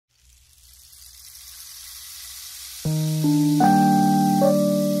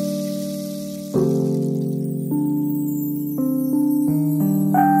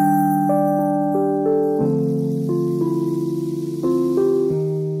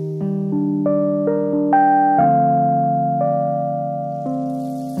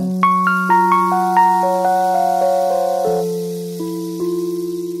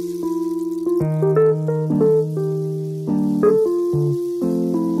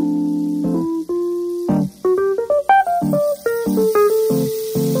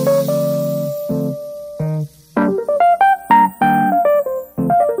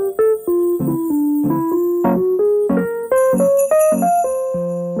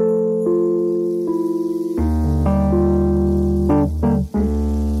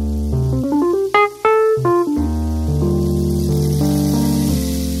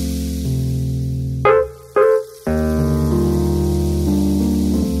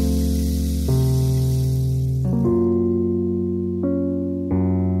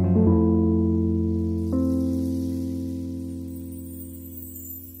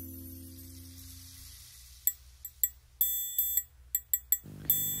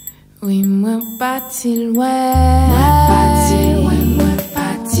Oui, Mwen Pati Lwen. Mwen Pati Lwen, Mwen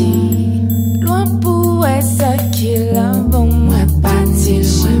Pati Lwen pour ça qui la bon. Mwen Pati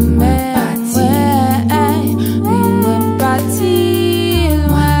Lwen, Mwen Pati Mwen Pati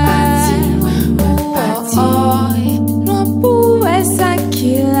Lwen pour ça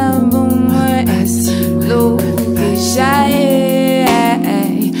qui la bon. Mwen l'eau chayéy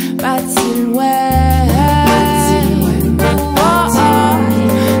Pati Lwen.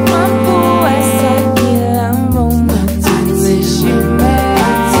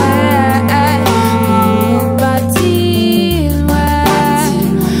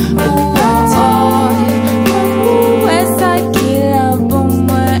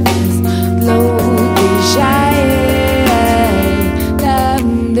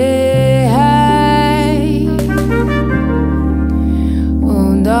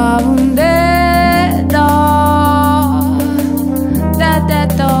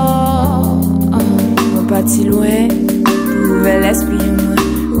 Pati Lwen, Ouvè lespri,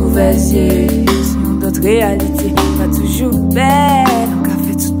 Ouvè yeux, sur notre réalité, pas toujours belle, on a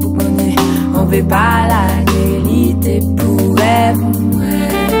fait tout pour gagner, on veut pas la réalité, pour rêve Mwen,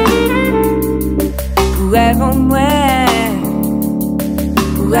 pour rêve Mwen,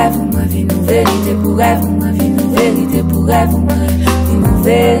 pour rêve Mwen, vie nous vérité, pour rêve Mwen, vie nous vérité, pour rêve Mwen, vie nous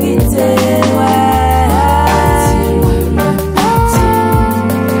vérité, ouais.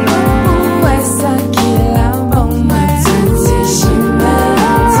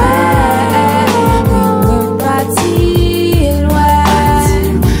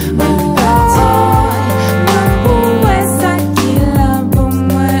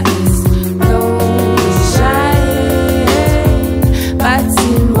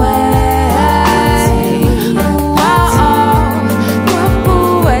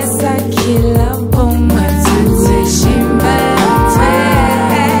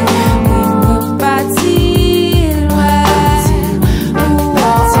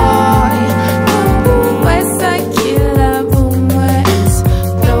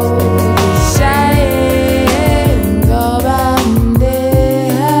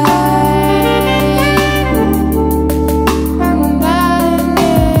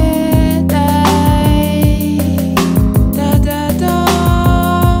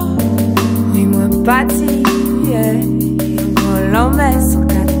 Pati, Mwen lanmè sans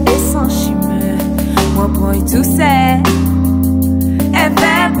quatre et sans chimen. Mwen pran'y tout c'est et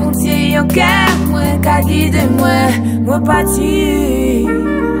fait bondyé yon cœur Mwen ka gidé Mwen Pati.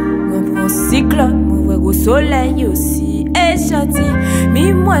 Mwen pran cyclone, Mwen vre gros soley, ossi et jodi.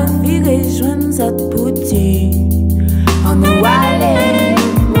 Mi Mwen viré joindre zot